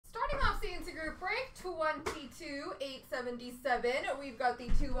group break, 22,877. We've got the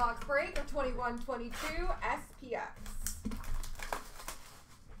 2-box break of 2122 SPX.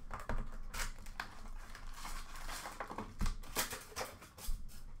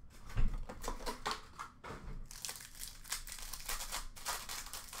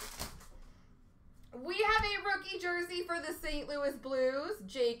 We have a rookie jersey for the St. Louis Blues,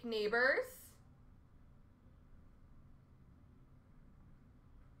 Jake Neighbors.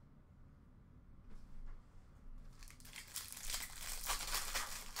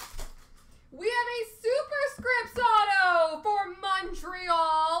 We have a Superscripts auto for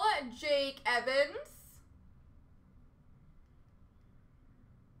Montreal, Jake Evans.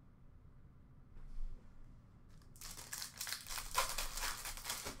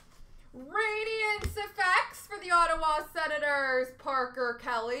 Radiance Effects for the Ottawa Senators, Parker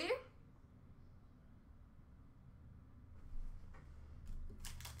Kelly.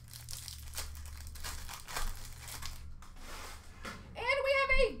 And we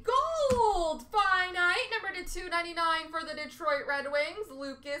have a gold finite, number /299 for the Detroit Red Wings,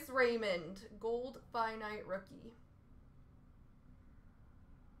 Lucas Raymond. Gold finite rookie.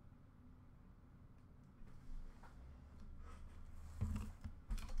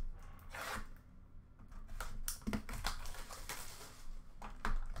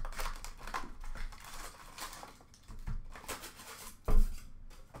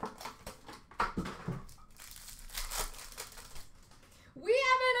 We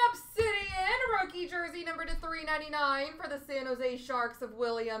have an Obsidian rookie jersey number /399 for the San Jose Sharks of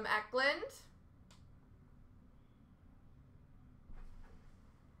William Eklund.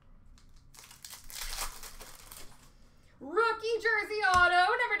 Rookie jersey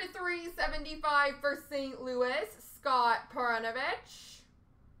auto number /375 for St. Louis, Scott Paranovich.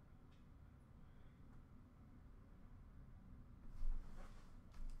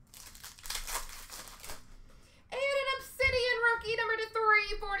 Rookie number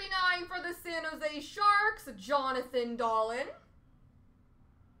 /349 for the San Jose Sharks, Jonathan Dahlen.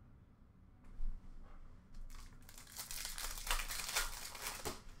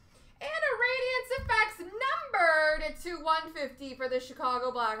 And a Radiance Effects numbered /150 for the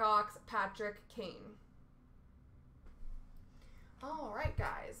Chicago Blackhawks, Patrick Kane. All right,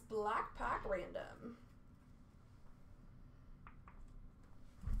 guys, Black Pack random.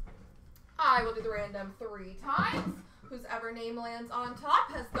 I will do the random 3 times. Whoever name lands on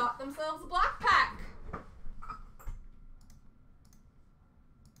top has got themselves a black pack.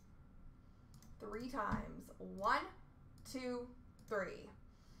 3 times. 1, 2, 3.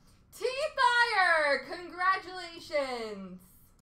 T-Fire! Congratulations!